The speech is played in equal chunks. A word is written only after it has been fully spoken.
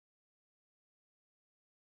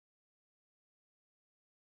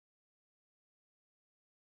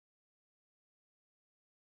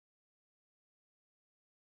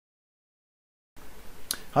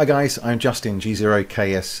Hi guys, I'm Justin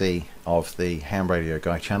G0KSC of the Ham Radio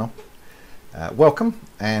Guy channel. Welcome,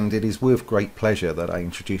 and it is with great pleasure that I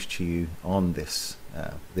introduce to you on this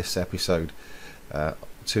episode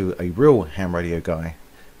to a real ham radio guy,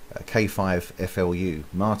 K5FLU,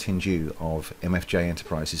 Martin Dew of MFJ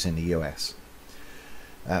Enterprises in the US.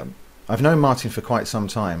 I've known Martin for quite some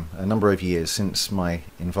time, a number of years since my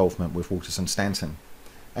involvement with Waters and Stanton,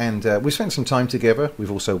 and we've spent some time together. We've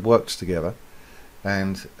also worked together.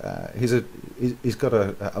 And he's got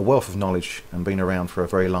a wealth of knowledge and been around for a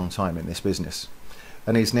very long time in this business,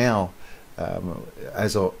 and he's now,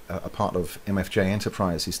 as a part of MFJ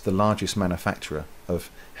Enterprises, the largest manufacturer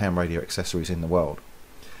of ham radio accessories in the world.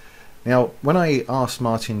 Now, when I asked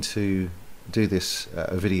Martin to do this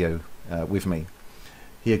video with me,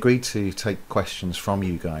 he agreed to take questions from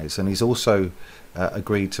you guys, and he's also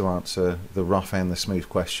agreed to answer the rough and the smooth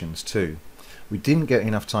questions too. We didn't get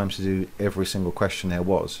enough time to do every single question there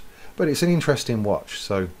was, but it's an interesting watch,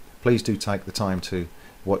 so please do take the time to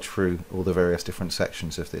watch through all the various different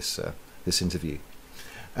sections of this interview.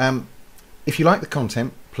 If you like the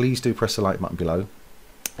content, please do press the like button below.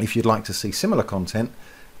 If you'd like to see similar content,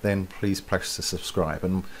 then please press the subscribe.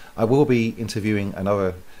 And I will be interviewing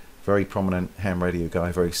another very prominent ham radio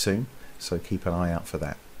guy very soon, so keep an eye out for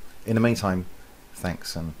that. In the meantime,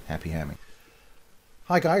 thanks and happy hamming.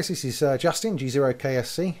 Hi guys, this is Justin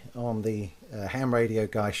G0KSC on the Ham Radio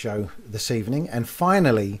Guy show this evening, and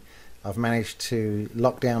finally I've managed to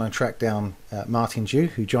lock down and track down Martin Dew,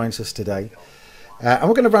 who joins us today, and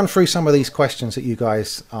we're going to run through some of these questions that you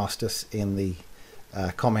guys asked us in the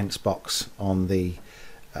comments box on the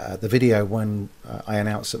video when I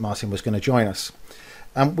announced that Martin was going to join us.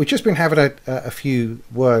 We've just been having a few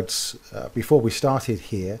words before we started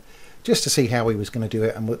here, just to see how we was going to do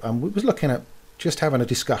it, and we was looking at just having a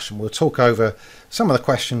discussion. We'll talk over some of the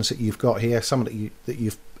questions that you've got here, some that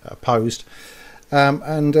you've posed,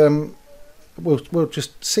 and we'll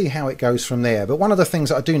just see how it goes from there. But one of the things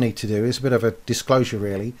that I do need to do is a bit of a disclosure,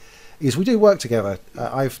 really, is we do work together.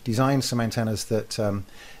 I've designed some antennas that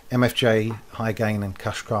MFJ, High Gain and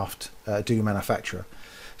Cushcraft do manufacture.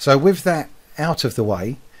 So with that out of the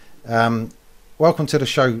way, welcome to the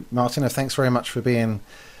show, Martin, and thanks very much for being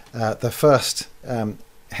the first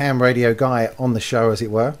ham radio guy on the show, as it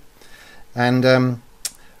were, and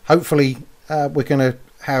hopefully we're going to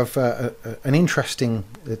have an interesting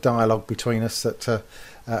dialogue between us that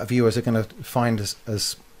viewers are going to find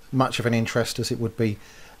as much of an interest as it would be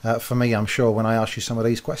for me, I'm sure, when I ask you some of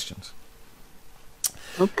these questions.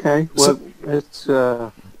 Okay, well, it's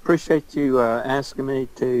appreciate you asking me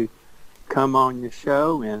to come on your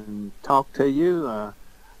show and talk to you.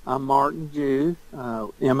 I'm Martin Dew,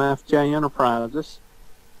 MFJ Enterprises.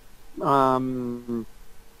 Talking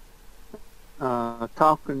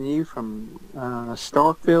to you from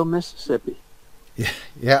Starkville, Mississippi.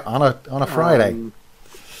 Yeah, on a Friday.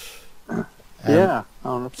 Yeah,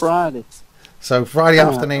 on a Friday. So Friday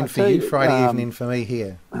afternoon for you, Friday evening for me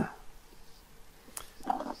here.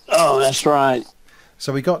 Oh, that's right.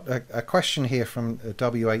 So we got a question here from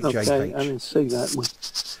WHJH. Okay, I didn't see that one.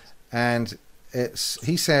 And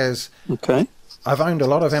he says, okay, I've owned a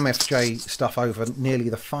lot of MFJ stuff over nearly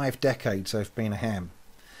the 5 decades I've been a ham,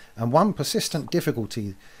 and one persistent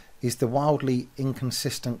difficulty is the wildly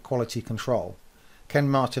inconsistent quality control. Can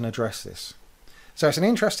Martin address this? So it's an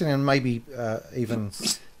interesting and maybe even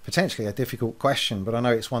potentially a difficult question, but I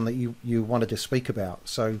know it's one that you wanted to speak about.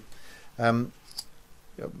 So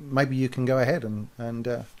maybe you can go ahead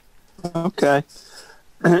and okay.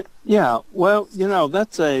 Yeah, well, you know,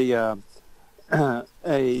 that's a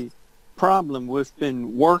problem we've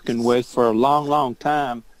been working with for a long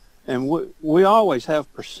time, and we always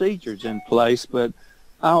have procedures in place, but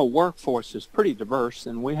our workforce is pretty diverse,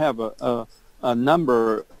 and we have a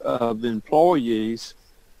number of employees,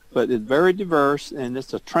 but it's very diverse, and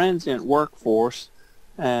it's a transient workforce,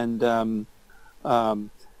 and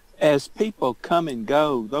as people come and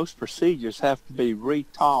go, those procedures have to be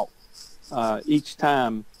retaught each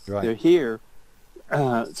time they're here.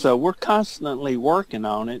 So we're constantly working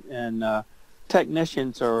on it, and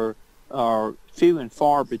technicians are few and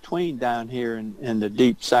far between down here in the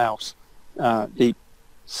deep south.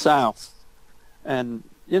 And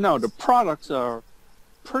you know, the products are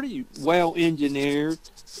pretty well engineered,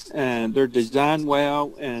 and they're designed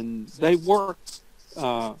well, and they work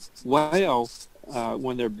well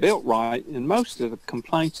when they're built right. And most of the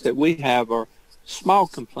complaints that we have are small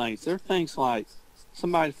complaints. They're things like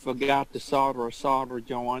somebody forgot to solder a solder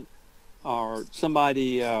joint, or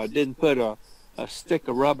somebody didn't put a stick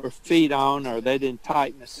of rubber feet on, or they didn't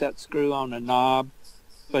tighten a set screw on the knob.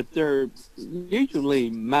 but they're usually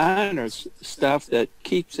minor stuff that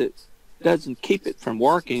doesn't keep it from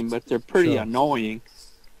working, but they're pretty Sure. annoying.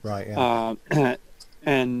 Right. Yeah.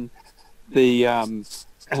 And the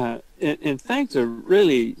and things are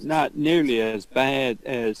really not nearly as bad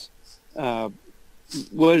as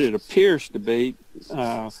what it appears to be.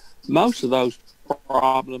 Most of those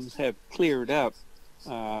problems have cleared up.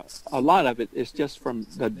 A lot of it is just from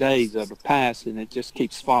the days of the past, and it just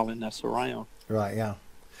keeps following us around. Right. Yeah.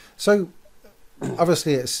 So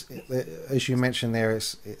obviously, it's, as you mentioned there,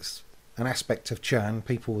 it's an aspect of churn,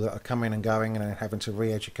 people that are coming and going and having to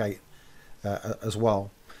re-educate as well,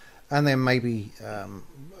 and then maybe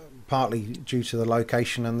partly due to the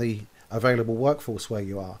location and the available workforce where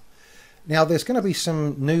you are. Now, there's going to be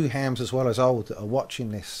some new hams as well as old that are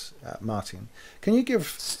watching this, Martin. Can you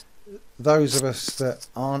give those of us that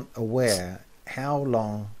aren't aware how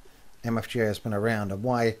long MFJ has been around and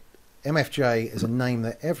why MFJ is a name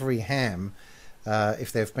that every ham,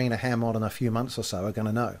 if they've been a ham more than a few months or so, are going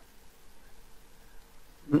to know?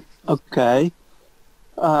 Okay.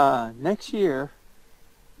 Next year,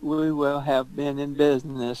 we will have been in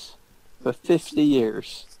business for 50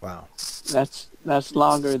 years. Wow. That's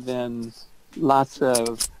longer than lots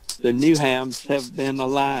of the new hams have been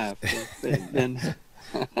alive.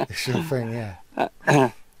 Sure thing, yeah.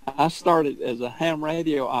 I started as a ham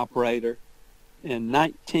radio operator in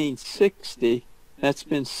 1960. That's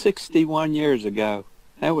been 61 years ago.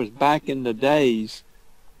 That was back in the days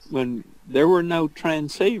when there were no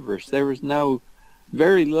transceivers. There was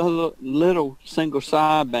very little single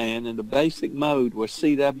sideband, and the basic mode was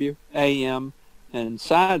CW, AM, and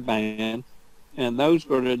sideband. And those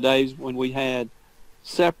were the days when we had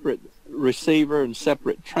separate receiver and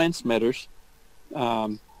separate transmitters.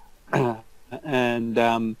 But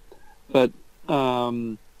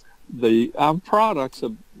our products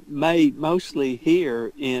are made mostly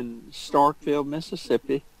here in Starkville,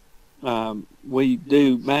 Mississippi. We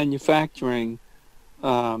do manufacturing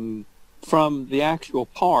from the actual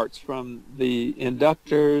parts, from the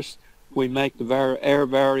inductors. We make the air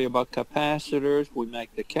variable capacitors. We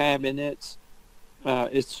make the cabinets.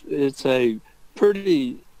 It's a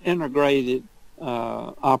pretty integrated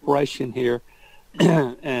operation here,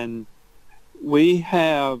 and we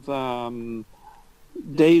have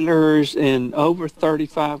dealers in over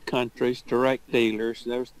 35 countries, direct dealers.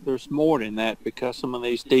 There's more than that because some of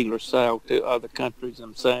these dealers sell to other countries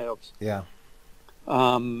themselves. Yeah.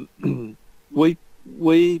 We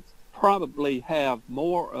probably have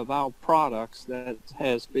more of our products that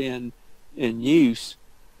has been in use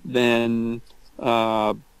than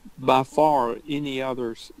by far any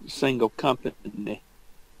other single company.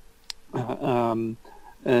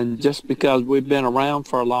 And just because we've been around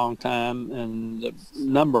for a long time and the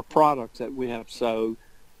number of products that we have sold,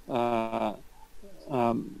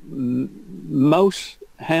 most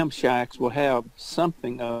ham shacks will have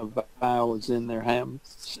something of ours in their ham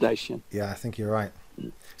station. Yeah, I think you're right.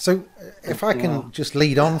 So if I can just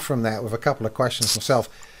lead on from that with a couple of questions myself.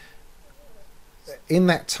 In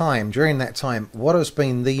that time, during that time, what has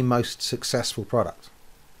been the most successful product?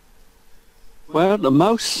 Well, the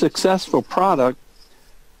most successful product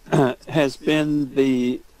has been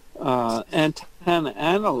the antenna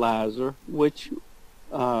analyzer, which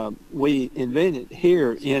we invented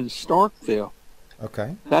here in Starkville.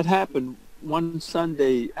 Okay. That happened one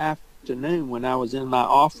Sunday afternoon when I was in my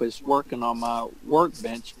office working on my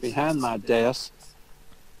workbench behind my desk.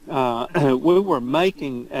 We were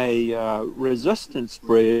making a resistance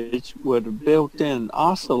bridge with a built-in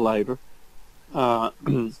oscillator,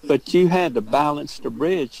 but you had to balance the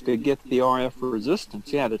bridge to get the RF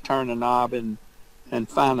resistance. You had to turn a knob and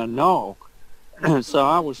find a null. So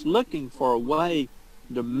I was looking for a way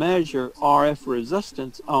to measure RF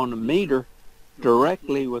resistance on a meter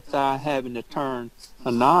directly without having to turn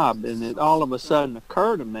a knob, and it all of a sudden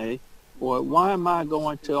occurred to me, well, why am I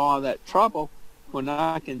going to all that trouble when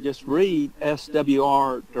I can just read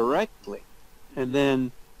SWR directly? And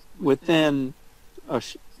then within a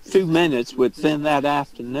few minutes, within that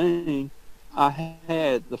afternoon, I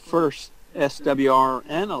had the first SWR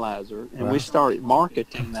analyzer, and Wow. we started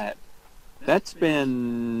marketing that. That's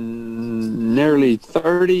been nearly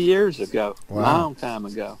 30 years ago, Wow. a long time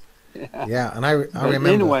ago. Yeah, and I But remember.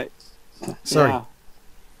 anyway, Sorry. yeah.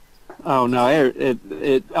 Oh no,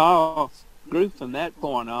 it all grew from that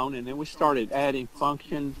point on, and then we started adding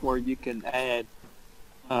functions where you can add,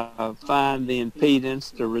 find the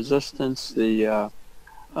impedance, the resistance, the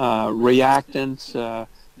reactance,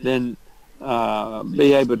 then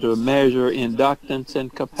be able to measure inductance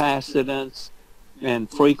and capacitance and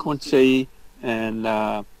frequency and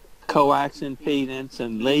coax impedance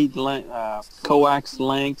and lead coax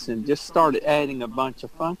lengths, and just started adding a bunch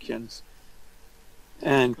of functions.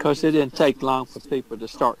 And because it didn't take long for people to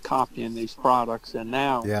start copying these products, and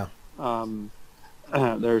now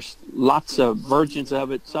there's lots of versions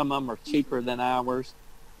of it. Some of them are cheaper than ours.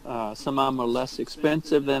 Some of them are less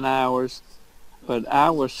expensive than ours. But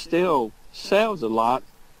ours still sells a lot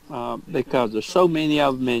because there's so many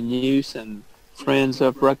of them in use, and friends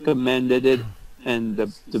have recommended it.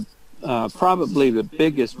 And probably the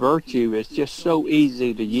biggest virtue is just so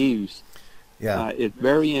easy to use. It's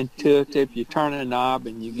very intuitive. You turn a knob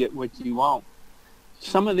and you get what you want.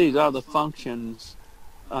 Some of these other functions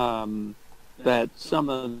that some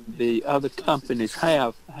of the other companies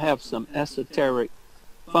have some esoteric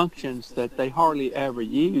functions that they hardly ever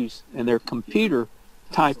use, and they're computer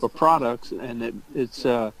type of products, and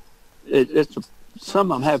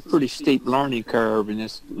some of them have pretty steep learning curve, and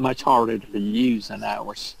it's much harder to use than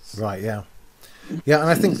ours. Right. Yeah. Yeah, and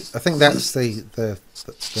I think that's the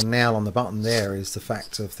nail on the button. There is the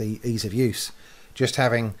fact of the ease of use. Just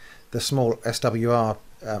having the small SWR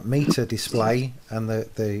meter display and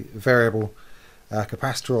the variable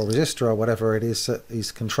capacitor or resistor or whatever it is that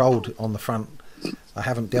is controlled on the front. I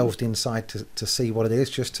haven't delved inside to see what it is,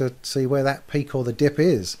 just to see where that peak or the dip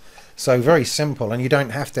is. So very simple, and you don't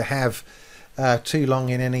have to have too long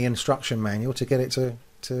in any instruction manual to get it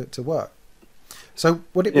to work. So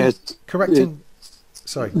would it be correct in...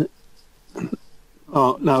 Sorry.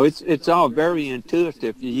 Oh no, it's all very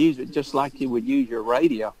intuitive. You use it just like you would use your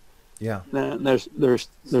radio. Yeah. Now, there's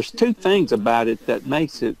two things about it that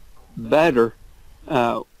makes it better.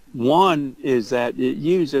 One is that it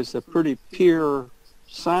uses a pretty pure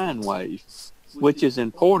sine wave, which is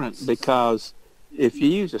important because if you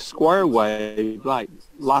use a square wave, like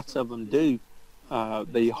lots of them do,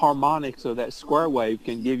 the harmonics of that square wave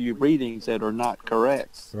can give you readings that are not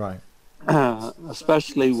correct. Right.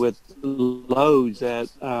 Especially with loads that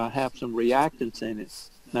have some reactance in it.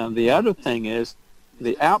 Now, the other thing is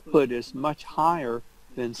the output is much higher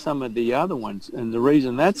than some of the other ones. And the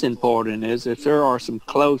reason that's important is if there are some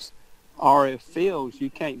close RF fields, you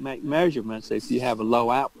can't make measurements if you have a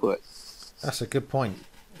low output. That's a good point.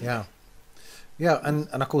 Yeah. Yeah, and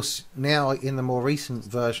of course, now in the more recent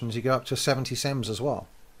versions, you go up to 70 SEMS as well.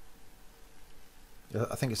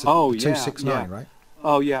 I think it's the 269, right?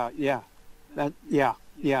 Oh, yeah.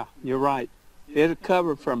 You're right. It'll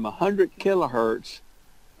cover from 100 kilohertz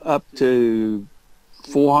up to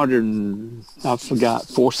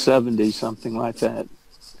 470, something like that.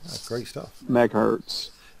 That's great stuff. Megahertz.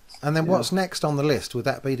 And then what's next on the list? Would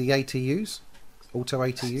that be the ATUs? Auto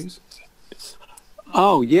ATUs?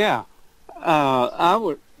 Oh, yeah.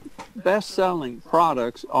 Our best-selling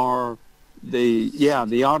products are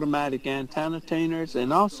the automatic antenna tuners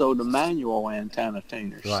and also the manual antenna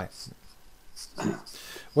tuners. Right.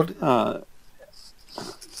 Well,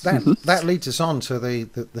 that leads us on to the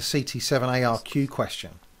CT7ARQ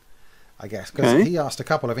question, I guess, because he asked a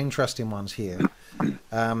couple of interesting ones here.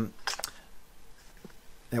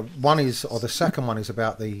 One is, or the second one is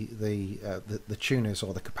about the tuners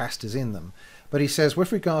or the capacitors in them. But he says,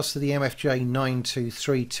 with regards to the MFJ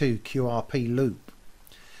 9232 QRP loop,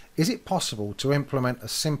 is it possible to implement a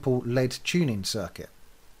simple lead tuning circuit?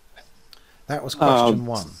 That was question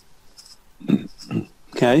one.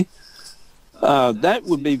 Okay. That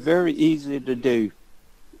would be very easy to do.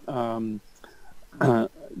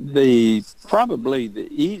 Probably the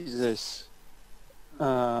easiest,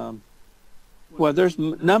 well, there's a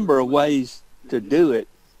number of ways to do it.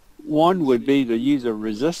 One would be to use a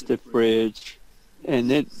resistive bridge,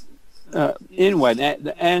 and anyway,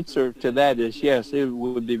 the answer to that is yes, it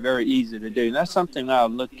would be very easy to do. And that's something I'll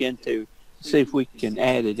look into, see if we can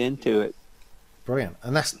add it into it. Brilliant.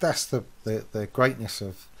 And that's the greatness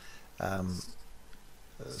of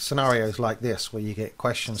scenarios like this, where you get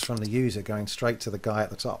questions from the user going straight to the guy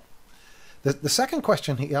at the top. The second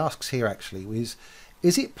question he asks here actually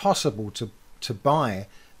is it possible to buy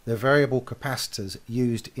the variable capacitors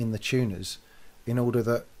used in the tuners in order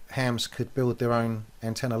that hams could build their own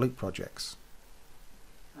antenna loop projects?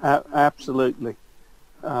 Absolutely.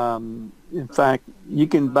 In fact, you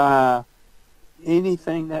can buy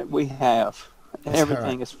anything that we have.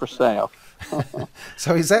 Everything is for sale.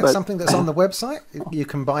 So is that something that's on the website? You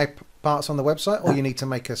can buy parts on the website, or you need to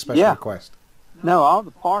make a special request? No, all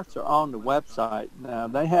the parts are on the website. Now,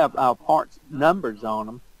 they have our parts numbers on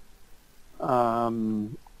them.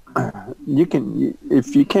 You can,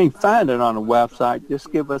 if you can't find it on the website,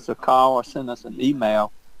 just give us a call or send us an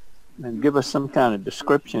email and give us some kind of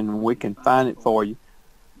description, and we can find it for you.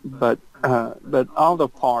 But all the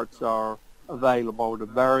parts are available, the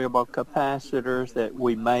variable capacitors that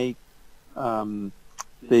we make,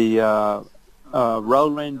 the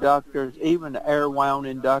roller inductors, even the air wound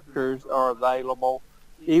inductors are available,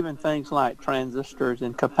 even things like transistors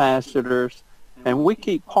and capacitors. And we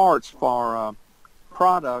keep parts for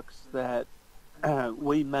products that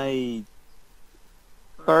we made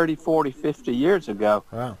 30, 40, 50 years ago.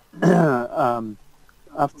 Wow.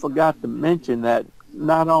 I forgot to mention that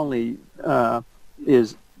not only do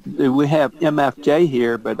we have MFJ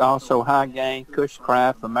here, but also High Gain,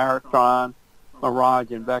 Cushcraft, Ameritron,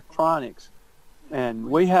 Mirage, and Vectronics. And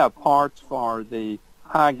we have parts for the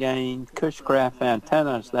High Gain, Cushcraft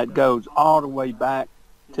antennas that goes all the way back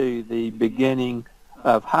to the beginning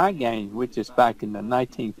of High Gain, which is back in the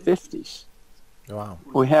 1950s. Wow.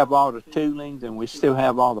 We have all the toolings, and we still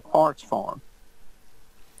have all the parts for them.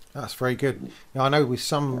 That's very good. Now, I know with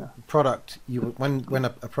some product, when a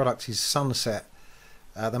product is sunset,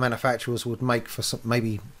 the manufacturers would make for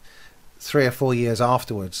maybe 3 or 4 years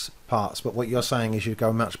afterwards parts. But what you're saying is you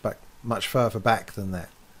go much further back than that.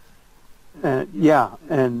 Yeah,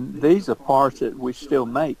 and these are parts that we still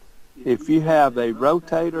make. If you have a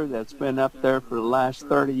rotator that's been up there for the last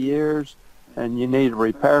 30 years and you need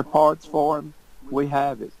repair parts for them, we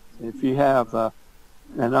have it. If you have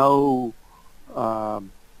an old high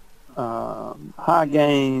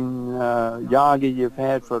gain Yagi you've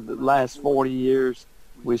had for the last 40 years,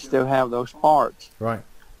 we still have those parts. Right.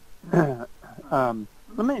 Let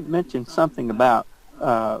me mention something about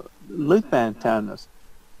loop antennas.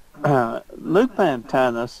 Loop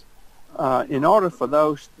antennas, in order for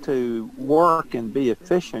those to work and be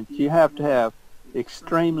efficient, you have to have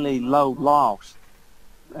extremely low loss.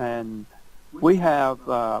 And we have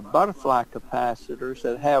butterfly capacitors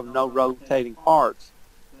that have no rotating parts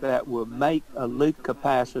that will make a loop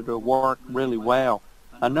capacitor work really well.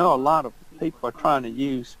 I know a lot of people are trying to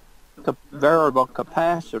use variable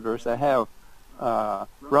capacitors that have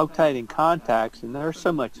rotating contacts, and there's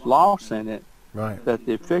so much loss in it that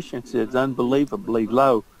the efficiency is unbelievably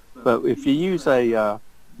low. But if you use a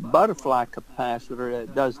butterfly capacitor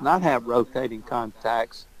that does not have rotating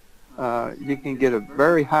contacts, you can get a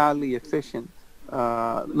very highly efficient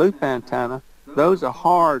loop antenna. Those are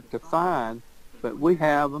hard to find, but we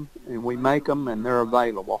have them and we make them and they're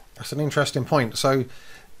available. That's an interesting point. So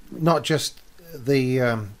not just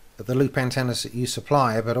the loop antennas that you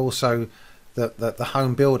supply, but also the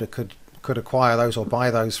home builder could acquire those or buy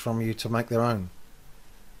those from you to make their own.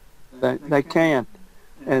 They can.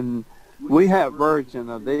 And we have version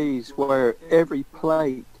of these where every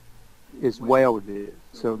plate is welded,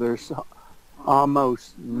 so there's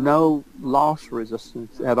almost no loss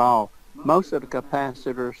resistance at all. Most of the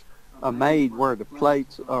capacitors are made where the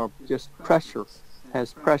plates are just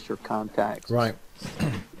has pressure contacts. Right.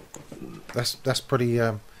 That's pretty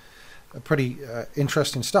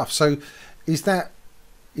interesting stuff. So is that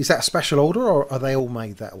a special order, or are they all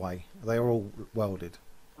made that way? Are they all welded?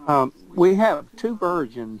 We have two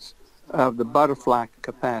versions of the butterfly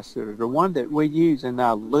capacitor. The one that we use in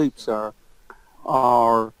our loops are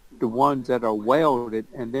the ones that are welded,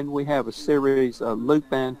 and then we have a series of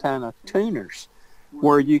loop antenna tuners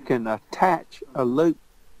where you can attach a loop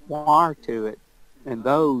wire to it, and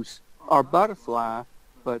those are butterfly,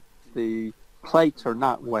 but the plates are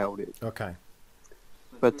not welded. Okay.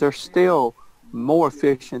 But they're still more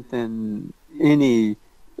efficient than any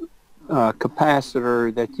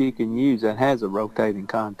capacitor that you can use that has a rotating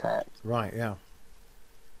contact. Right, yeah.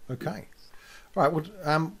 Okay. All right, well,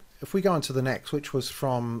 if we go on to the next, which was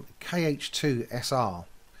from KH2SR.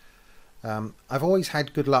 I've always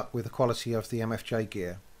had good luck with the quality of the MFJ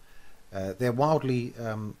gear. There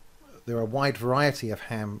are a wide variety of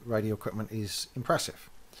ham radio equipment is impressive.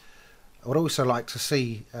 I would also like to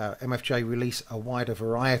see MFJ release a wider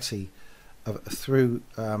variety of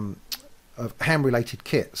ham-related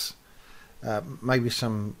kits. Maybe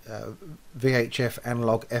some VHF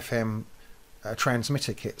analog FM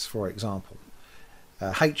transmitter kits, for example.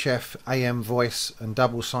 HF, AM voice and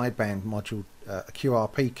double sideband module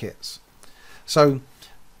QRP kits. So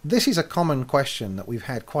this is a common question that we've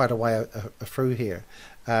had quite a way through here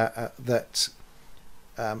that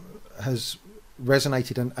has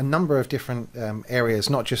resonated in a number of different areas,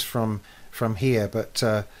 not just from here, but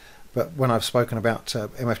when I've spoken about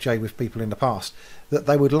MFJ with people in the past, that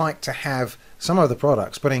they would like to have some of the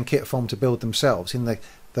products but in kit form to build themselves in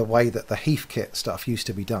the way that the Heath kit stuff used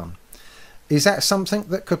to be done. Is that something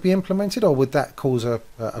that could be implemented, or would that cause a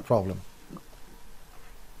problem?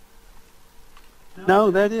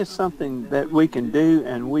 No, that is something that we can do,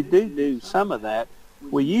 and we do some of that.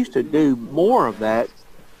 We used to do more of that.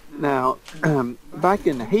 Now, back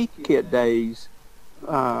in the Heath kit days,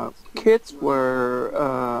 kits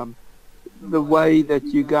were the way that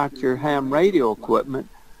you got your ham radio equipment,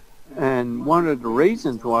 and one of the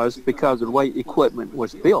reasons was because of the way equipment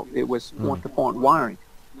was built. It was point-to-point wiring.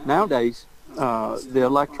 Nowadays, the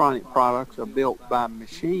electronic products are built by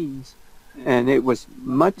machines, and it was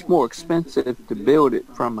much more expensive to build it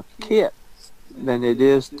from a kit than it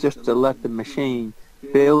is just to let the machine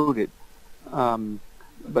build it.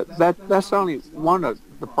 But that's only one of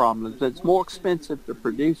the problems. It's more expensive to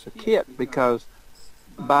produce a kit because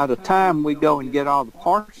by the time we go and get all the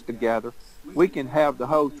parts together, we can have the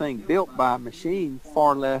whole thing built by a machine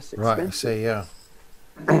far less expensive. Right, I see, yeah.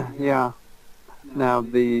 Yeah. Now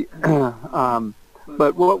but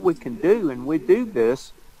what we can do, and we do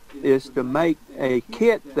this, is to make a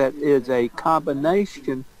kit that is a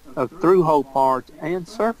combination of through-hole parts and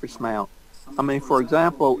surface mount. I mean, for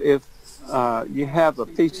example, if you have a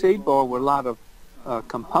PC board with a lot of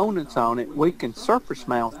components on it, we can surface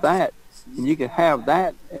mount that, and you can have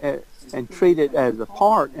that and treat it as a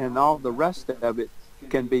part, and all the rest of it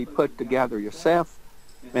can be put together yourself.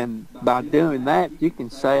 And by doing that, you can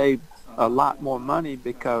save a lot more money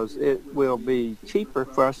because it will be cheaper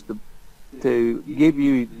for us to give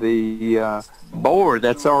you the board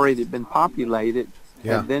that's already been populated,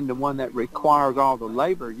 and then the one that requires all the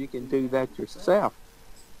labor, you can do that yourself.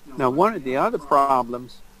 Now, one of the other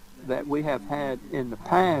problems that we have had in the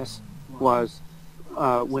past was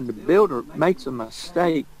when the builder makes a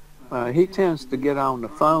mistake, he tends to get on the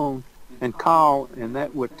phone and call, and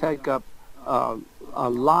that would take up a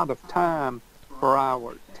lot of time for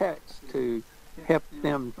our techs to help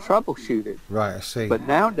them troubleshoot it. Right, I see. But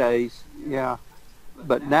nowadays,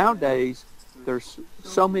 there's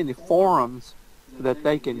so many forums that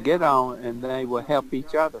they can get on, and they will help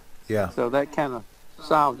each other. Yeah. So that kind of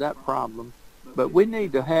solves that problem. But we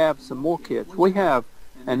need to have some more kits. We have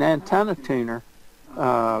an antenna tuner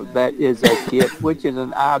that is a kit, which is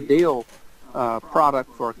an ideal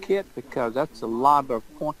product for a kit because that's a lot of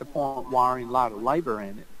point-to-point wiring, a lot of labor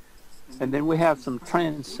in it. And then we have some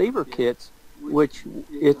transceiver kits, which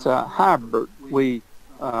it's a hybrid. We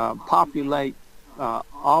populate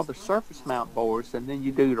all the surface mount boards, and then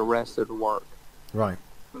you do the rest of the work. Right.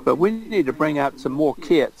 But we need to bring out some more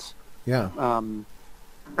kits. Yeah.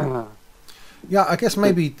 Yeah, I guess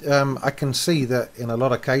maybe I can see that in a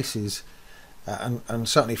lot of cases, and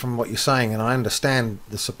certainly from what you're saying, and I understand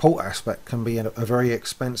the support aspect can be a very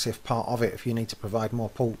expensive part of it if you need to provide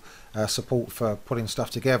more support for putting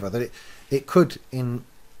stuff together, that it could in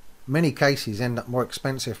many cases end up more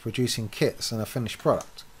expensive producing kits than a finished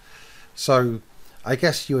product. So I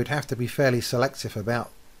guess you would have to be fairly selective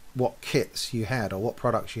about what kits you had or what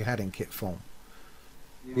products you had in kit form.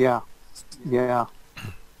 Yeah.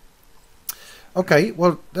 Okay,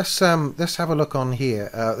 well, let's have a look on here.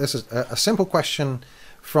 This is a simple question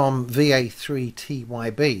from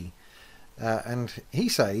VA3TYB, and he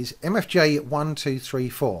says MFJ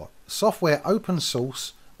 1234 software open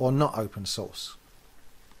source or not open source?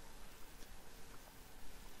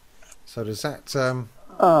 So does that?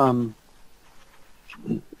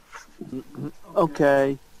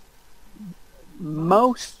 Okay.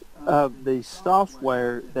 Most of the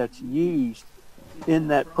software that's used in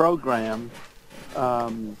that program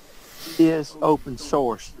is open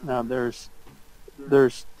source. Now there's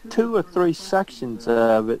 2 or 3 sections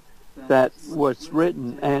of it that was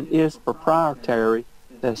written and is proprietary,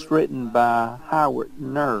 that's written by Howard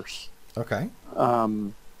Nurse. Okay.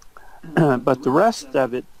 But the rest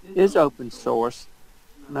of it is open source.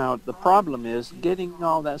 Now the problem is getting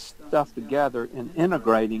all that stuff together and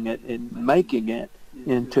integrating it and making it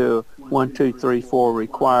into 1, 2, 3, 4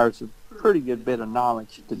 requires a pretty good bit of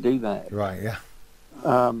knowledge to do that. Right, yeah.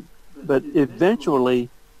 But eventually,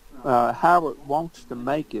 Howard wants to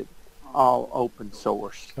make it all open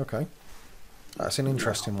source. Okay. That's an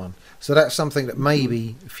interesting one. So that's something that may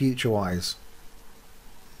be future-wise.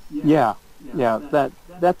 Yeah,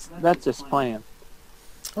 that's his plan.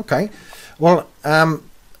 Okay. Well,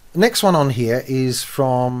 next one on here is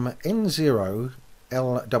from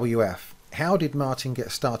N0LWF. How did Martin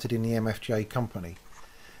get started in the MFJ company?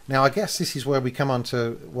 Now, I guess this is where we come on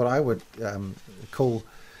to what I would call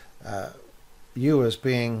you as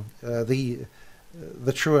being the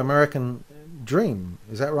true American dream.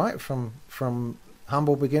 Is that right? From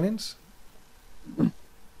humble beginnings?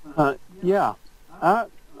 Yeah. I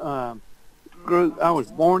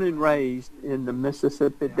was born and raised in the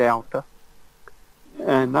Mississippi Delta,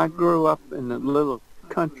 and I grew up in a little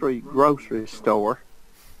country grocery store.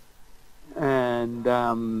 And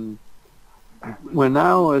when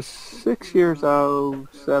I was 6 years old,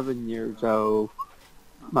 7 years old,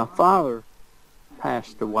 my father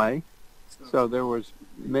passed away, So there was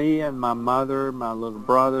me and my mother, my little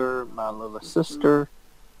brother, my little sister,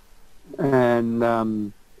 and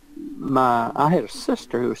I had a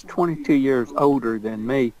sister who was 22 years older than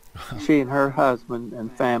me. She and her husband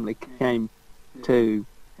and family came to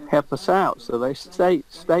help us out, so they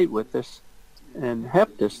stayed with us and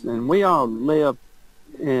helped us, and we all lived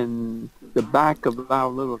in the back of our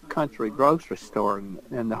little country grocery store,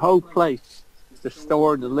 and the whole place, the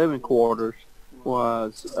store and the living quarters,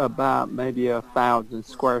 was about maybe 1,000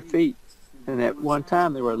 square feet. And at one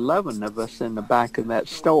time there were 11 of us in the back of that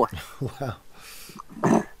store. Wow.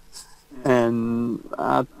 And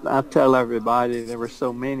I tell everybody there were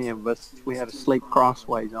so many of us, we had to sleep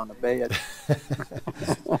crossways on the bed.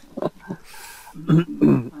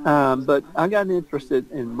 But I got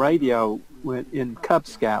interested in radio in Cub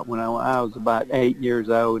Scout when I was about 8 years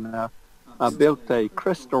old, and I built a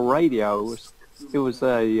crystal radio. It was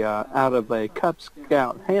out of a Cub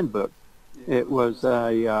Scout handbook. It was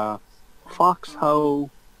a foxhole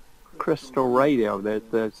crystal radio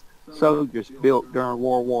that the soldiers built during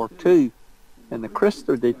World War II, and the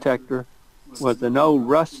crystal detector was an old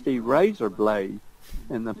rusty razor blade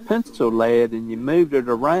and the pencil lead, and you moved it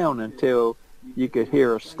around until you could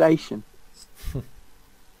hear a station.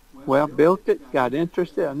 Well, built it, got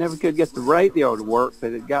interested. I never could get the radio to work,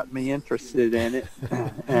 but it got me interested in it,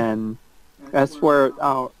 and that's where it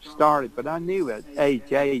all started. But I knew at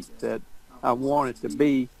age 8 that I wanted to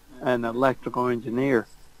be an electrical engineer.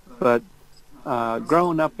 But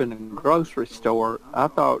growing up in a grocery store, I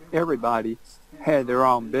thought everybody had their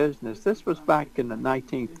own business. This was back in the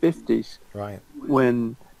 1950s, Right.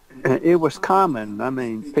 when it was common. I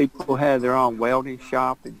mean, people had their own welding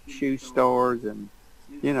shop and shoe stores, and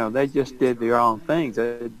they just did their own things.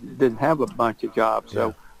 They didn't have a bunch of jobs.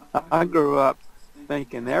 So I grew up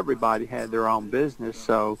thinking everybody had their own business.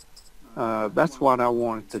 So that's what I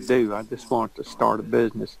wanted to do. I just wanted to start a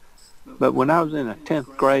business. But when I was in the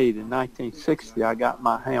 10th grade in 1960, I got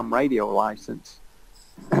my ham radio license.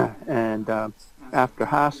 And after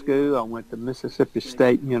high school, I went to Mississippi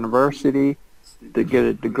State University to get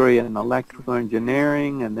a degree in electrical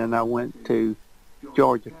engineering, and then I went to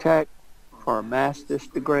Georgia Tech for a master's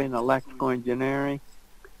degree in electrical engineering.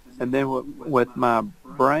 And then with my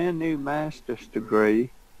brand new master's degree,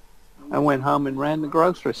 I went home and ran the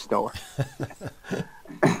grocery store.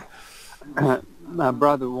 My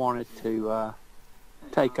brother wanted to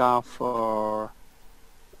take off for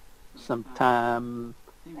some time.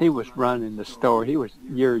 He was running the store. He was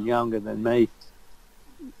a year younger than me.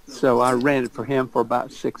 So I ran it for him for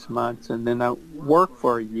about 6 months, and then I worked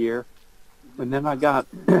for a year. And then I got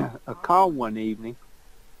a call one evening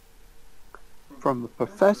from a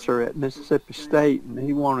professor at Mississippi State, and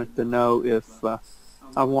he wanted to know if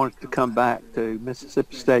I wanted to come back to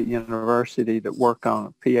Mississippi State University to work on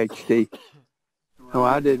a PhD. No,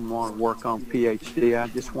 I didn't want to work on PhD. I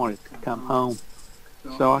just wanted to come home.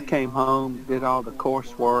 So I came home, did all the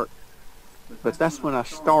coursework, but that's when I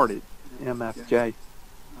started MFJ.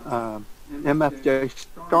 MFJ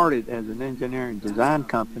started as an engineering design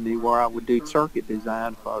company where I would do circuit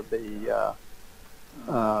design for the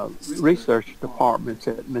research departments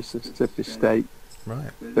at Mississippi State.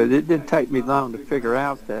 Right. But it didn't take me long to figure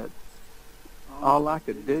out that all I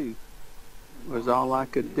could do was all I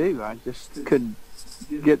could do. I just couldn't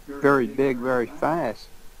get very big very fast.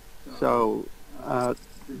 So I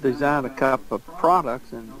designed a couple of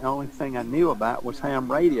products, and the only thing I knew about was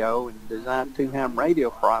ham radio, and designed 2 ham radio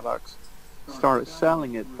products. Started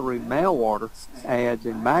selling it through mail order ads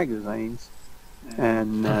in magazines,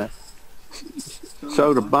 and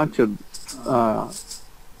sold a bunch of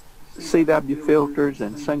CW filters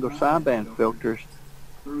and single sideband filters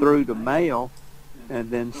through the mail, and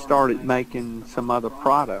then started making some other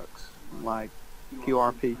products like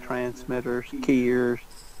QRP transmitters, keyers,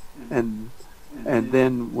 and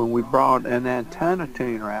then when we brought an antenna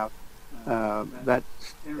tuner out, that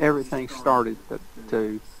everything started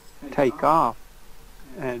to take off.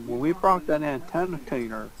 And when we brought that antenna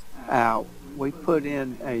tuner out, we put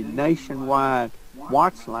in a nationwide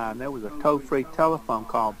watch line. There was a toll-free telephone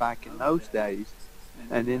call back in those days,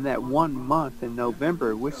 and in that 1 month in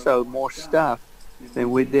November, we sold more stuff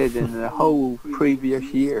than we did in the whole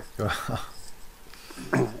previous year.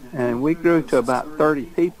 And we grew to about 30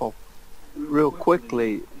 people real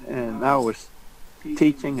quickly, and I was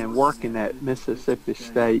teaching and working at Mississippi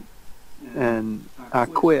State, and I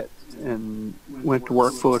quit and went to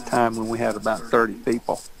work full-time when we had about 30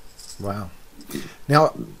 people. Wow.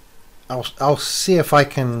 Now, I'll see if I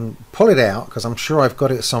can pull it out, because I'm sure I've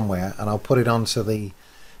got it somewhere, and I'll put it onto the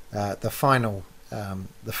final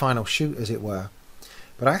shoot, as it were.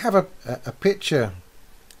 But I have a picture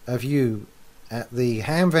of you at the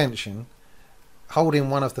Hamvention holding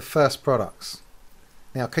one of the first products.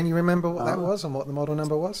 Now, can you remember what that was and what the model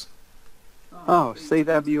number was? Oh,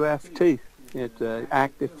 CWF2. It's an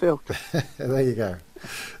active filter. There you go.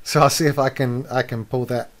 So I'll see if I can pull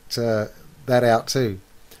that out too.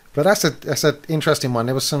 But that's an interesting one.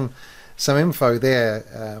 There was some info there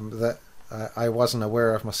that I wasn't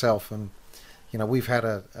aware of myself, and we've had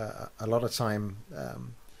a lot of time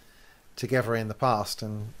together in the past,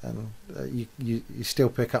 and you still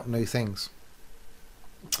pick up new things.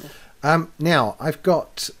 Now I've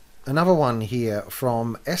got another one here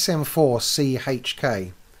from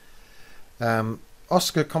SM4CHK.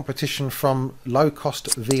 Oscar competition from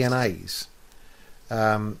low-cost VNAs.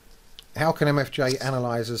 How can MFJ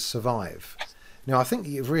analyzers survive? Now, I think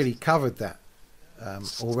you've really covered that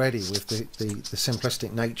already with the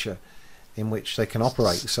simplistic nature in which they can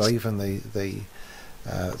operate. So even the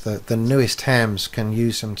newest hams can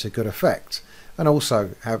use them to good effect, and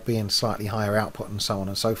also have being slightly higher output and so on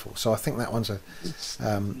and so forth. So I think that one's a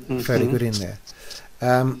fairly good in there.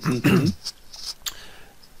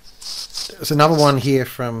 There's another one here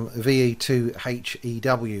from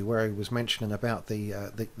VE2HEW where he was mentioning about the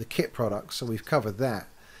kit products, so we've covered that.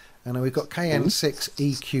 And then we've got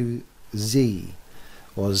KN6EQZ,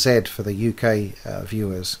 or Z for the UK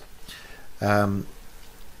viewers. Now,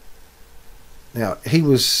 he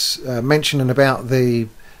was mentioning about the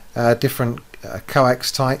different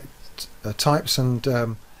coax types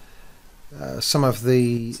and some of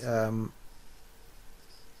the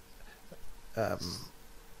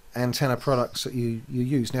antenna products that you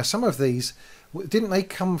use. Now, some of these, didn't they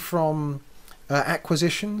come from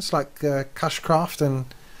acquisitions like Cushcraft and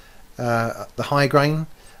the High Grain,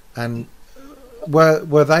 and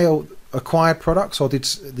were they all acquired products, or did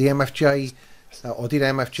the MFJ did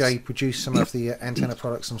MFJ produce some of the antenna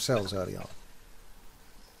products themselves early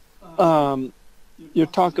on? You're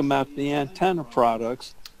talking about the antenna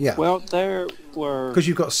products. Yeah. Well, there were, because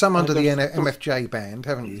you've got some under the MFJ band,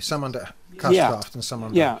 haven't you? Some under Cushcraft and some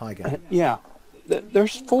under High Grain. Yeah.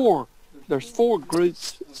 There's four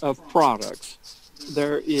groups of products.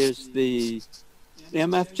 There is the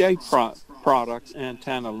MFJ product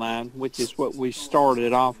antenna line, which is what we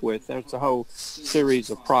started off with. There's a whole series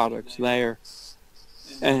of products there.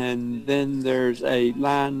 And then there's a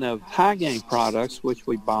line of high gain products, which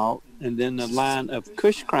we bought, and then a line of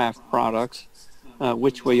Cushcraft products,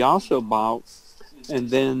 which we also bought, and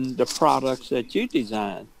then the products that you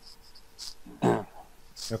designed.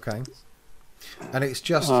 Okay. And it's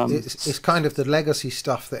just it's kind of the legacy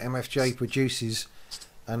stuff that MFJ produces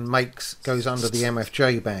and goes under the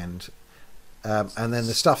MFJ band, and then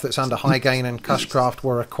the stuff that's under High Gain and Cushcraft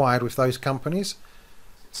were acquired with those companies.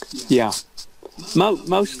 Yeah,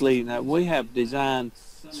 mostly we have designed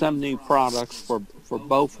some new products for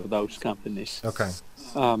both of those companies. Okay.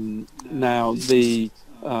 Now there's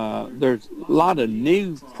a lot of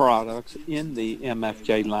new products in the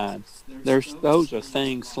MFJ line. Those are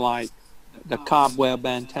things like the cobweb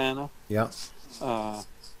antenna. Yeah.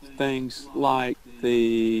 Things like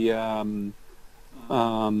the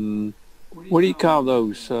what do you call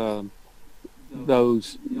those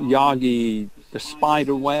Yagi, the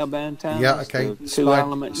spider web antennas? Yeah. Okay. The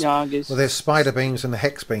two-element Yagis. Well, there's spider beams and the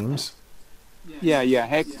hex beams.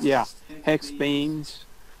 Hex beams,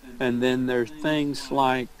 and then there's things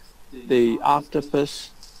like the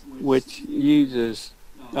octopus, which uses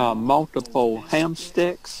multiple ham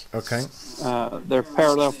sticks. Okay. They're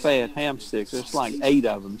parallel fed ham sticks. There's like 8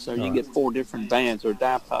 of them, so you get 4 different bands or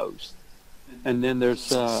dipoles. And then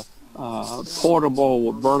there's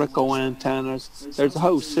portable vertical antennas. There's a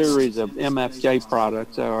whole series of MFJ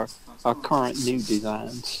products that are current new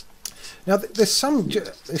designs. Now, there's some,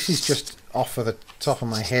 this is just off of the top of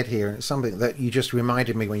my head here, and it's something that you just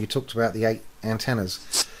reminded me when you talked about the 8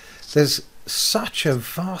 antennas. There's such a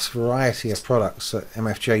vast variety of products that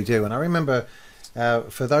MFJ do, and I remember,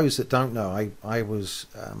 for those that don't know, I was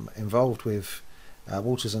involved with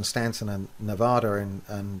Walters and Stanton and Nevada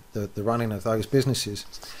and the running of those businesses.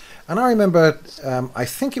 And I remember, I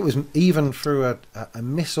think it was even through a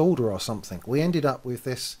misorder or something, we ended up with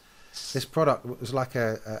this product. It was like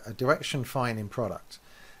a direction finding product.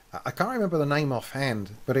 I can't remember the name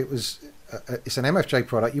offhand, but it's an MFJ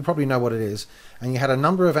product. You probably know what it is. And you had a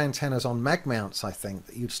number of antennas on mag mounts, I think,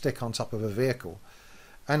 that you'd stick on top of a vehicle.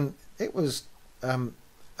 And it was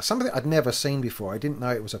something I'd never seen before. I didn't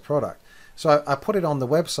know it was a product. So I put it on the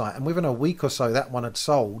website, and within a week or so, that one had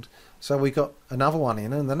sold. So we got another one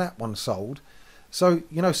in, and then that one sold. So,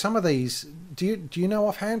 some of these, do you know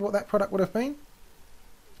offhand what that product would have been?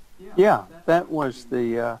 Yeah, that was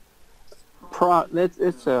the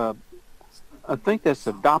it's I think that's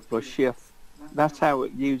a Doppler shift. That's how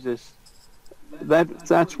it uses.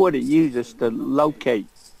 That's what it uses to locate.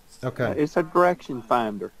 Okay. It's a direction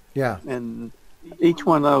finder, Yeah. and each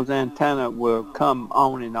one of those antenna will come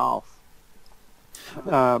on and off.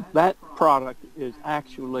 That product is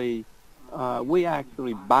actually, we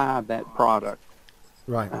actually buy that product.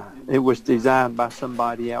 Right. It was designed by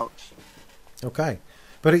somebody else. Okay.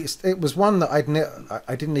 But it was one that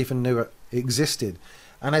I didn't even know it existed.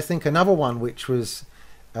 And I think another one which was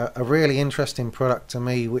a really interesting product to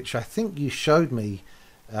me, which I think you showed me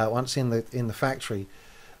once in the factory,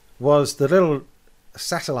 was the little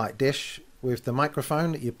satellite dish with the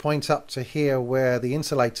microphone that you point up to hear where the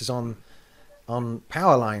insulators on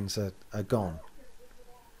power lines are gone.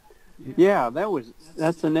 Yeah,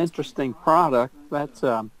 that's an interesting product. That's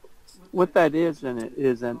what that is, and it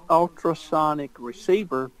is an ultrasonic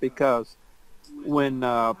receiver, because when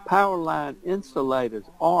power line insulators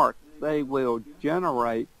arc, they will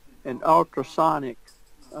generate an ultrasonic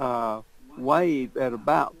wave at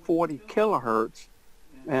about 40 kilohertz,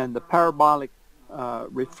 and the parabolic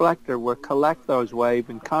reflector will collect those waves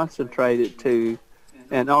and concentrate it to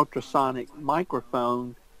an ultrasonic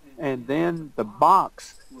microphone, and then the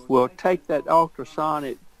box will take that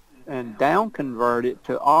ultrasonic and down convert it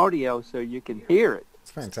to audio so you can hear it.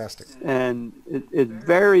 It's fantastic. And it's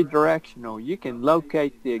very directional. You can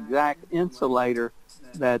locate the exact insulator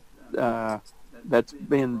that's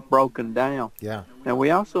been broken down. Yeah. And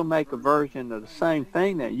we also make a version of the same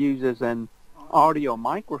thing that uses an audio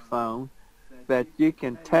microphone that you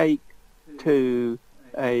can take to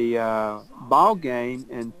a ball game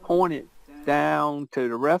and point it down to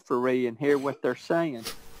the referee and hear what they're saying.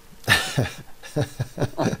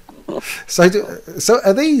 So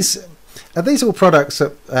are these all products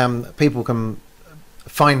that people can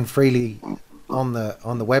find freely on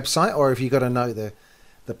the website, or have you got to know the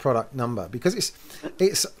product number? Because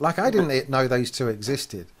it's like, I didn't know those two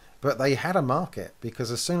existed, but they had a market, because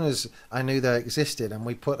as soon as I knew they existed and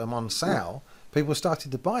we put them on sale, people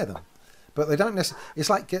started to buy them. But they don't necessarily. It's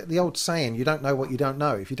like the old saying: you don't know what you don't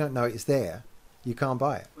know. If you don't know it's there, you can't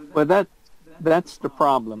buy it. Well, that's the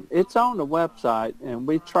problem. It's on the website, and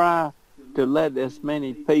we try to let as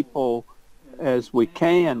many people as we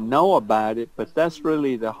can know about it, but that's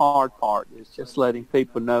really the hard part. It's just letting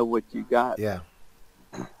people know what you got. Yeah.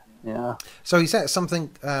 Yeah. So is that something?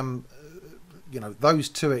 Those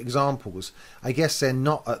two examples, I guess they're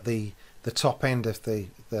not at the top end of the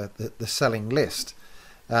selling list.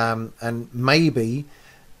 And maybe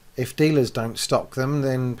if dealers don't stock them,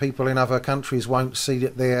 then people in other countries won't see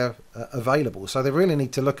that they're available. So they really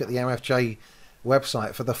need to look at the MFJ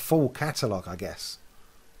website for the full catalogue, I guess.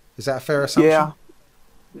 Is that a fair assumption?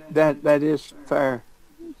 Yeah, that is fair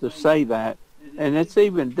to say that. And it's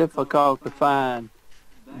even difficult to find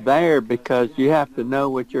there, because you have to know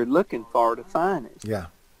what you're looking for to find it. Yeah.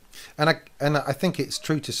 And I think it's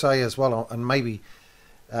true to say as well, and maybe...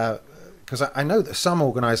 because I know that some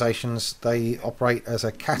organisations, they operate as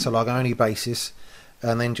a catalogue only basis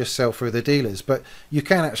and then just sell through the dealers. But you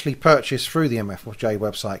can actually purchase through the MFJ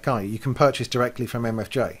website, can't you? You can purchase directly from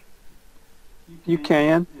MFJ. You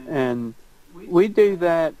can, and we do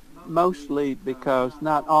that mostly because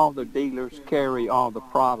not all the dealers carry all the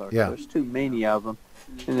products. Yeah. There's too many of them.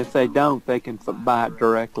 And if they don't, they can buy it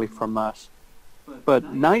directly from us.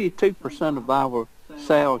 But 92% of our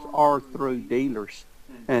sales are through dealers,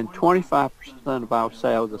 and 25% of our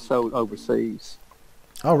sales are sold overseas.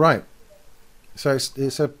 Oh, right. So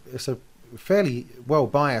it's a fairly well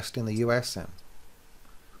biased in the US then.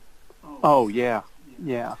 Oh, yeah,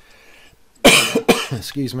 yeah.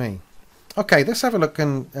 Excuse me. Okay, let's have a look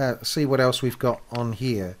and see what else we've got on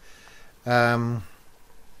here.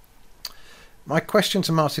 My question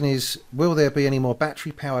to Martin is, will there be any more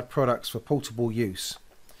battery-powered products for portable use?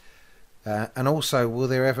 And also, will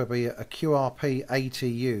there ever be a QRP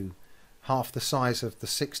ATU half the size of the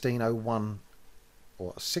 1601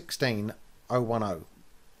 or 16010?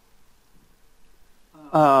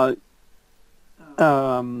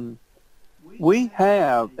 We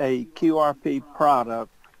have a QRP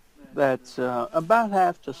product that's about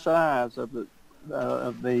half the size of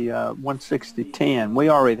the 16010. We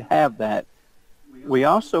already have that. We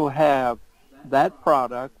also have that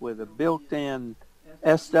product with a built-in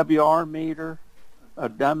SWR meter, a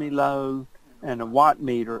dummy load, and a watt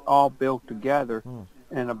meter all built together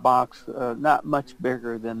in a box not much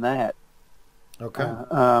bigger than that. Okay.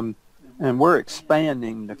 And we're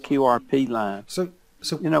expanding the QRP line. So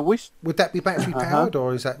would that be battery powered,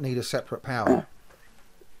 or does that need a separate power?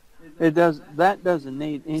 That doesn't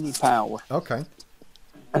need any power. Okay.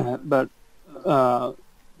 But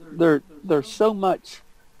there's so much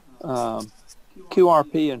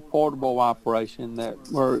QRP and portable operation that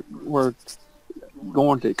we're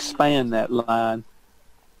going to expand that line.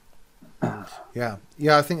 Yeah,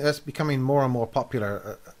 I think that's becoming more and more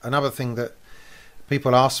popular. Another thing that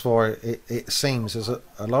people ask for, it seems, is a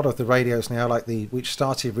lot of the radios now, like which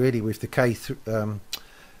started really with the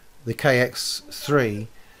KX3,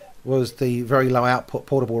 was the very low output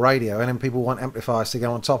portable radio, and then people want amplifiers to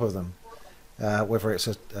go on top of them, whether it's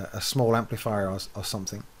a small amplifier or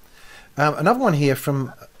something. Another one here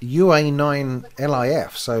from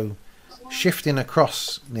UA9LIF, so shifting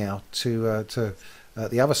across now to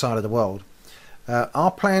the other side of the world.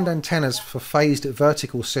 Are planned antennas for phased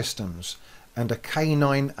vertical systems and a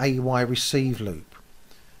K9AY receive loop.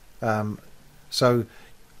 So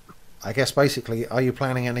I guess basically, are you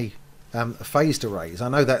planning any phased arrays? I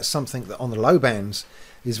know that's something that on the low bands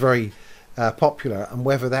is very popular, and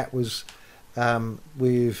whether that was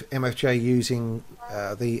with MFJ using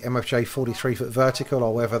the MFJ 43-foot vertical,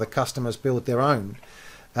 or whether the customers build their own.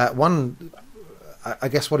 I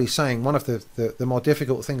guess what he's saying, one of the more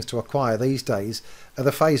difficult things to acquire these days are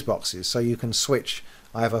the phase boxes, so you can switch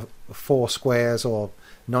either 4 squares or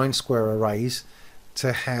 9 square arrays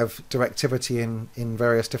to have directivity in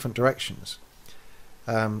various different directions.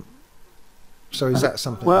 So is that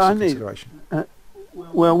something that's a consideration?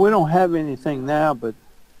 Well, we don't have anything now, but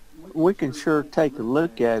we can sure take a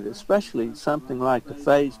look at it, especially something like the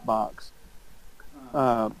phase box.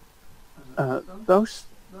 Those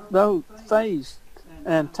phase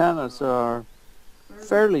antennas are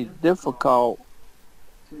fairly difficult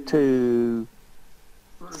to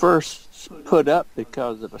first put up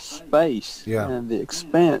because of the space and the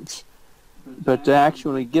expense, but to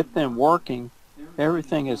actually get them working,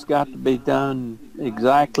 everything has got to be done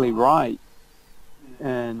exactly right.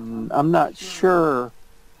 And I'm not sure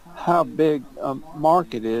how big a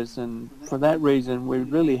market is, and for that reason we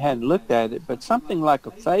really hadn't looked at it, but something like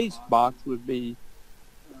a phase box would be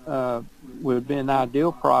an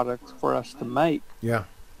ideal product for us to make. Now,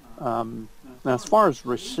 as far as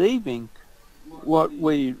receiving, what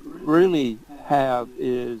we really have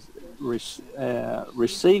is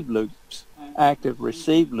receive loops, active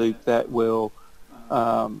receive loop that will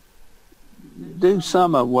do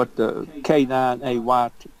some of what the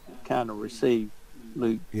K9AY kind of receive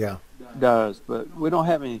loop does, but we don't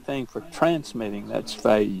have anything for transmitting that's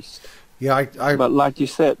phased. But like you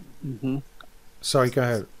said, sorry, go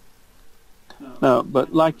ahead. No,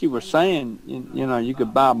 but like you were saying, you know, you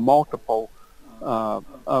could buy multiple of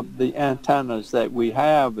the antennas that we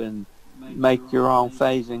have and make your own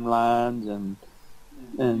phasing lines and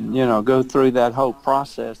you know, go through that whole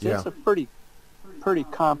process. It's a pretty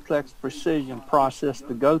complex precision process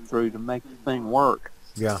to go through to make the thing work.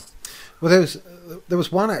 Well, there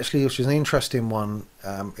was one actually, which is an interesting one.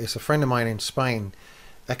 It's a friend of mine in Spain,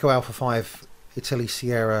 Echo Alpha 5 Italy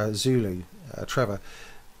Sierra Zulu, Trevor.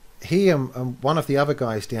 He and one of the other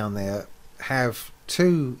guys down there have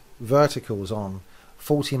 2 verticals on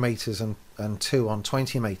 40 meters and 2 on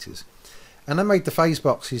 20 meters, and they made the phase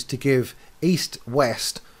boxes to give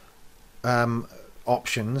east-west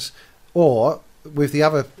options, or with the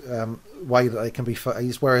other way that they can be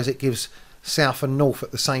phased, whereas it gives south and north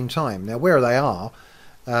at the same time. Now, where they are,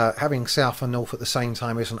 having south and north at the same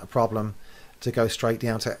time isn't a problem to go straight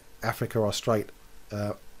down to Africa or straight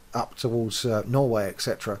up towards Norway,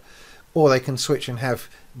 etc. Or they can switch and have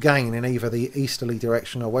gain in either the easterly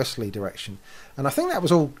direction or westerly direction. And I think that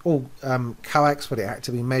was all coax, but it had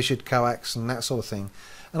to be measured coax and that sort of thing.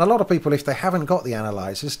 And a lot of people, if they haven't got the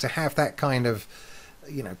analyzers, to have that kind of,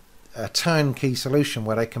 you know, a turnkey solution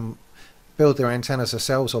where they can build their antennas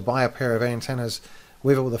themselves or buy a pair of antennas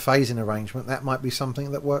with all the phasing arrangement, that might be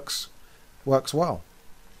something that works well.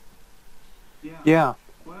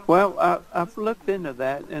 Well, I've looked into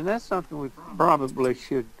that, and that's something we probably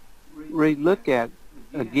should re-look at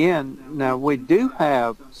again. Now, we do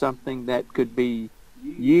have something that could be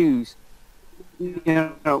used.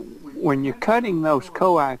 You know, when you're cutting those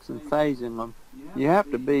coax and phasing them, you have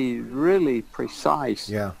to be really precise.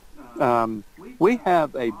 We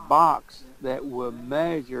have a box that will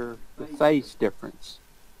measure the phase difference.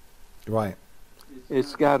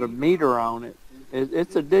 It's got a meter on it.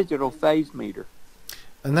 It's a digital phase meter.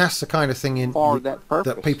 And that's the kind of thing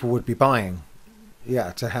that people would be buying,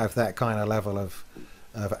 to have that kind of level of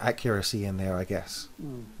accuracy in there, I guess.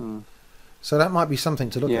 So that might be something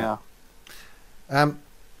to look at.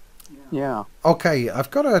 Okay,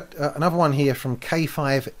 I've got another one here from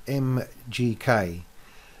K5MGK.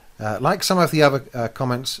 Like some of the other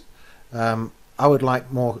comments, I would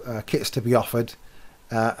like more kits to be offered.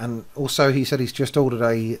 And also he said he's just ordered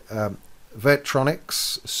a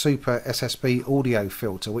Vertronics Super SSB audio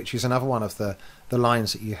filter, which is another one of the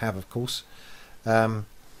lines that you have, of course. And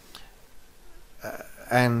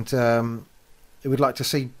we'd like to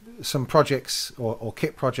see some projects or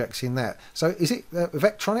kit projects in that. So is it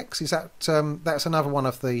Vectronics? Is that that's another one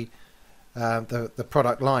of the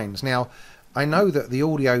product lines? Now, I know that the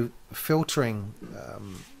audio filtering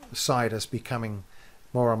side is becoming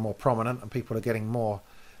more and more prominent, and people are getting more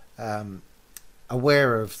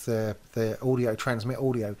aware of the audio, transmit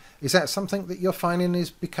audio. Is that something that you're finding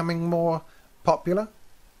is becoming more popular?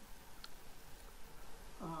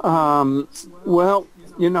 Well,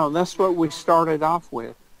 that's what we started off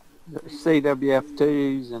with, the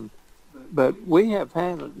CWF2s, but we have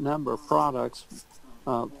had a number of products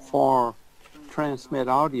for transmit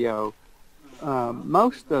audio.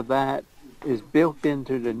 Most of that is built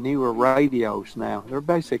into the newer radios now. They're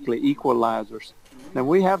basically equalizers. Now,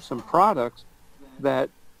 we have some products that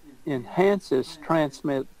enhances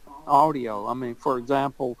transmit audio. I mean, for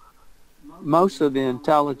example, most of the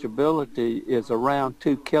intelligibility is around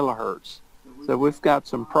 2 kilohertz. So we've got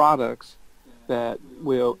some products that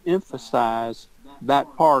will emphasize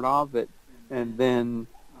that part of it and then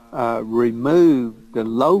remove the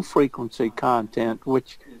low frequency content,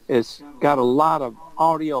 which has got a lot of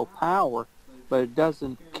audio power, but it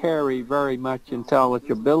doesn't carry very much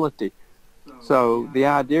intelligibility. So the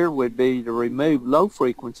idea would be to remove low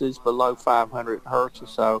frequencies below 500 hertz or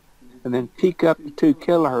so, and then peak up to 2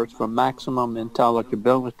 kilohertz for maximum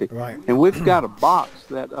intelligibility. Right. And we've got a box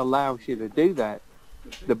that allows you to do that.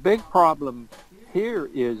 The big problem here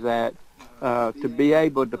is that to be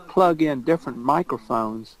able to plug in different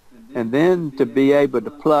microphones and then to be able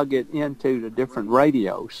to plug it into the different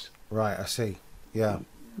radios. Right, I see. Yeah.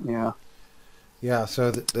 Yeah. Yeah,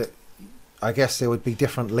 so I guess there would be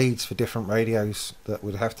different leads for different radios that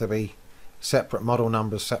would have to be separate model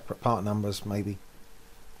numbers, separate part numbers, maybe.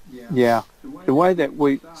 Yeah. The way that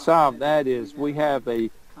we solve that is we have a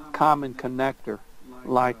common connector,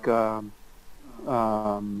 like one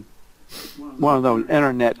of those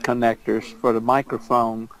internet connectors for the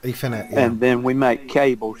microphone. Ethernet, yeah. And then we make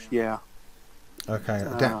cables, yeah. Okay,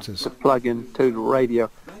 adapters. To plug into the radio.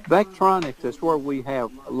 Vectronics is where we have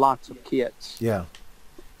lots of kits. Yeah.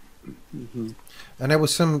 Mm-hmm. And there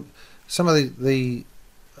was some of the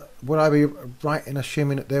would I be right in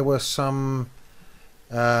assuming that there were some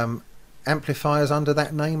amplifiers under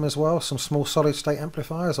that name as well? Some small solid state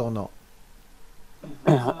amplifiers or not?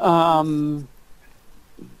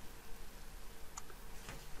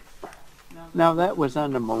 No, that was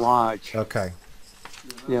under Mirage. Okay.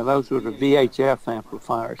 Yeah, those were the VHF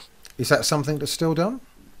amplifiers. Is that something that's still done?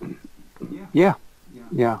 Yeah.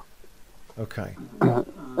 Yeah. Okay.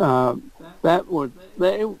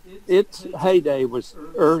 Its heyday was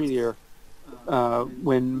earlier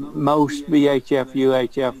when most VHF,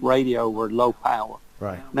 UHF radio were low power.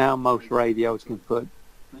 Right. Now most radios can put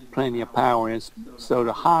plenty of power in, so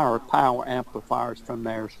the higher power amplifiers from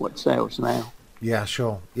there is what sells now. Yeah,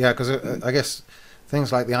 sure. Yeah, because I guess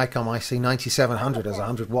things like the ICOM IC 9700 has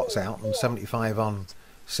 100 watts out and 75 on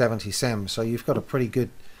 70 SEM, so you've got a pretty good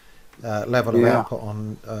level of output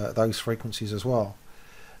on those frequencies as well.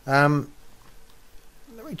 Let me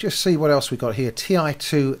just see what else we got here.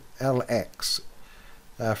 TI2LX.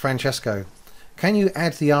 Francesco, can you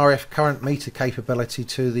add the RF current meter capability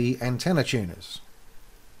to the antenna tuners?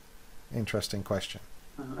 Interesting question.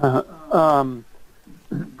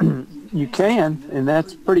 You can, and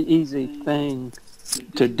that's a pretty easy thing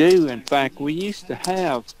to do. In fact, we used to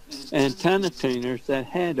have antenna tuners that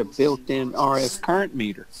had a built-in RF current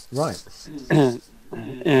meter. Right. And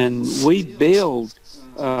we build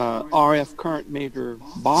RF current meter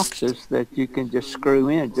boxes that you can just screw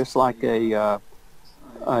in, just like a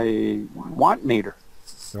watt meter.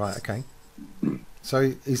 Right. Okay.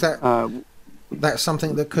 So is that that's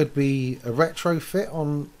something that could be a retrofit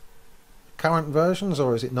on current versions,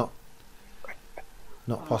 or is it not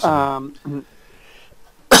possible? No.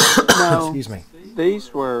 Excuse me.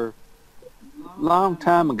 These were a long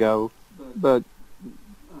time ago, but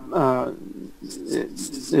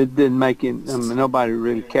it didn't make it. I mean, nobody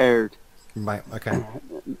really cared. Right. Okay.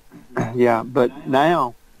 Yeah, but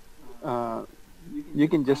now you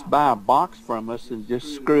can just buy a box from us and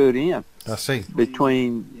just screw it in. I see.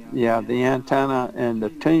 Between the antenna and the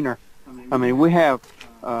tuner. I mean, we have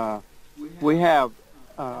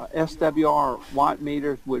SWR watt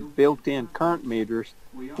meters with built-in current meters.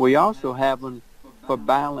 We also have them for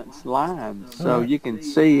balanced lines, so you can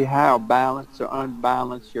see how balanced or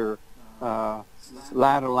unbalanced your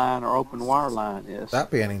ladder line or open wire line is.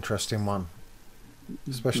 That'd be an interesting one,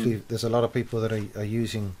 especially if there's a lot of people that are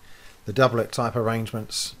using the doublet type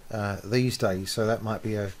arrangements these days. So that might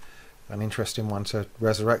be an interesting one to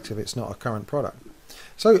resurrect if it's not a current product.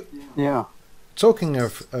 So Yeah. talking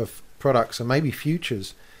of products and maybe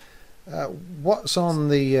futures, what's on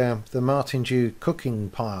the Martin Dew cooking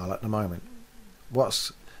pile at the moment?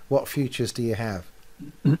 What futures do you have?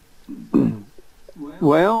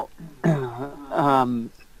 Well,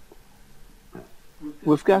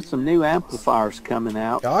 we've got some new amplifiers coming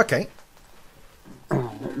out. Oh, okay.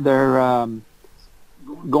 They're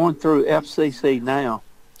going through FCC now.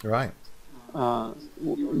 Right.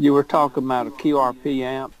 You were talking about a QRP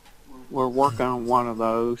amp. We're working on one of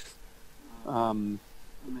those. I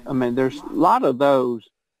mean, there's a lot of those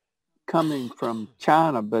coming from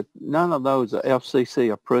China, but none of those are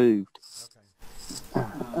FCC approved.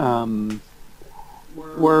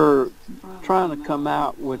 We're trying to come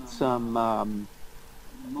out with some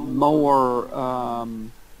more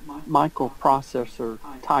microprocessor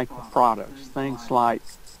type of products, things like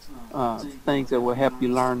things that will help you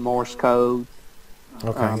learn Morse code.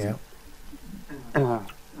 Okay,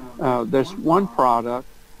 There's one product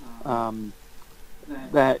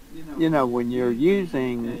that, when you're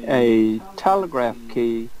using a telegraph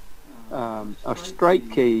key, a straight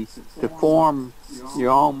key, to form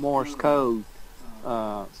your own Morse code,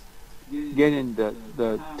 getting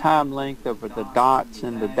the time length of the dots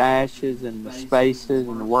and the dashes and the spaces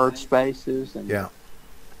and the word spaces. And yeah.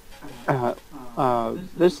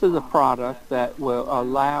 this is a product that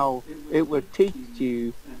will teach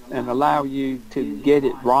you and allow you to get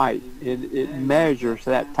it right. It measures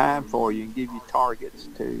that time for you and give you targets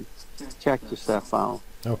to check yourself on.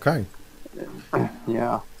 Okay.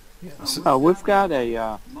 Yeah. Yes. We've got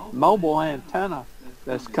a mobile antenna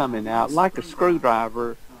that's coming out, like a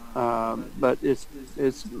screwdriver, but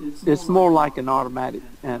it's more like an automatic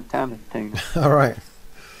antenna tuner. All right.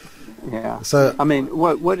 Yeah. So I mean,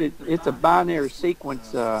 it's a binary sequence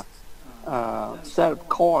set of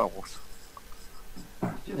coils.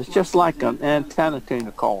 It's just like an antenna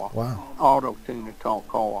tuner coil. wow. Auto tuner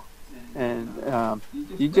coil, and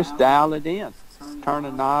you just dial it in, turn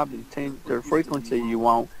a knob, and tune the frequency you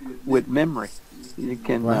want with memory. You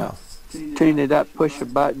can Wow. tune it up, push a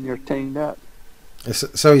button, you're tuned up.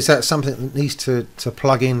 So is that something that needs to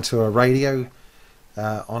plug into a radio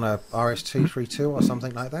on a RS-232 or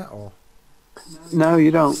something like that, or? No, you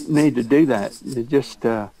don't need to do that. You just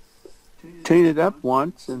tune it up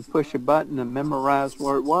once and push a button and memorize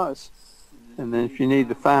where it was. And then if you need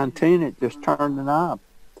to fine tune it, just turn the knob.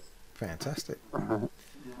 Fantastic.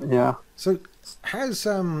 Yeah. So has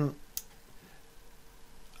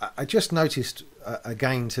I just noticed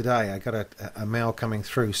again today, I got a mail coming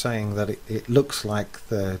through saying that it looks like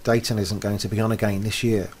the Dayton isn't going to be on again this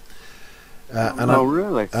year.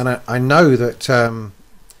 Really? And I know that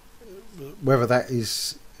whether that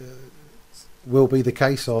is will be the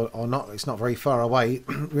case or not, it's not very far away.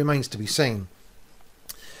 It remains to be seen.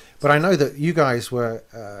 But I know that you guys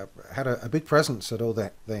had a big presence at all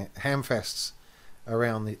the hamfests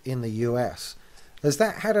around in the US. Has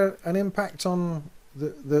that had an impact on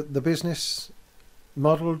the business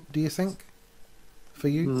model, do you think, for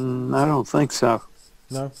you? I don't think so.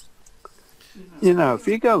 No? If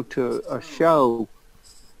you go to a show,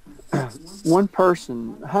 one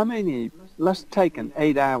person, let's take an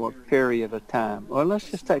 8-hour period of time, or let's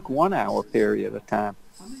just take 1 hour period of time.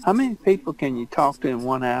 How many people can you talk to in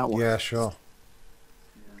 1 hour? Yeah, sure.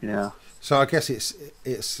 Yeah. So I guess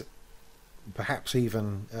it's perhaps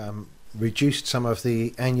even reduced some of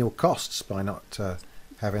the annual costs by not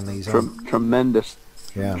having these on. Tremendous.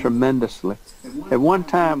 Yeah. Tremendously. At one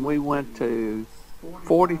time, we went to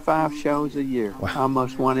 45 shows a year, Wow.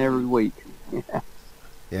 almost one every week.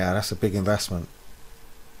 Yeah, that's a big investment.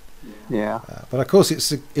 Yeah. But of course,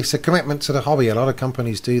 it's a commitment to the hobby. A lot of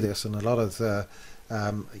companies do this, and a lot of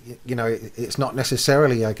it's not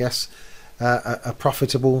necessarily, I guess, a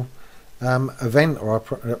profitable event or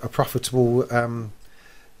a profitable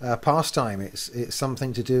pastime. It's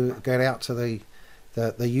something to do, get out to the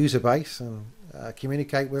user base and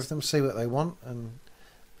communicate with them, see what they want, and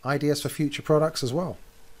ideas for future products as well.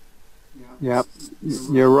 Yep.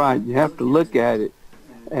 You're right. You have to look at it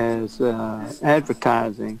as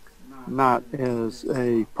advertising, not as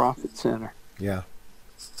a profit center. Yeah.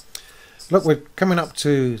 Look, we're coming up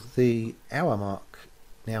to the hour mark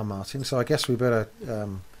now, Martin, so I guess we better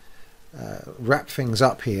wrap things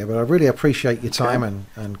up here, but I really appreciate your time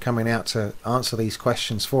and coming out to answer these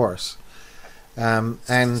questions for us. And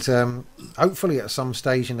hopefully at some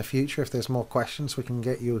stage in the future, if there's more questions, we can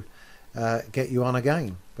get you on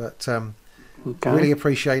again. But really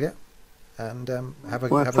appreciate it, and have a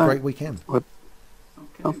great weekend.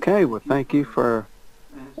 Okay, well, thank you for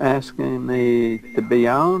asking me to be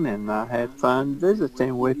on, and I had fun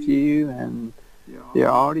visiting with you and your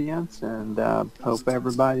audience, and hope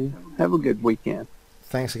everybody have a good weekend.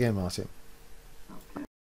 Thanks again, Martin.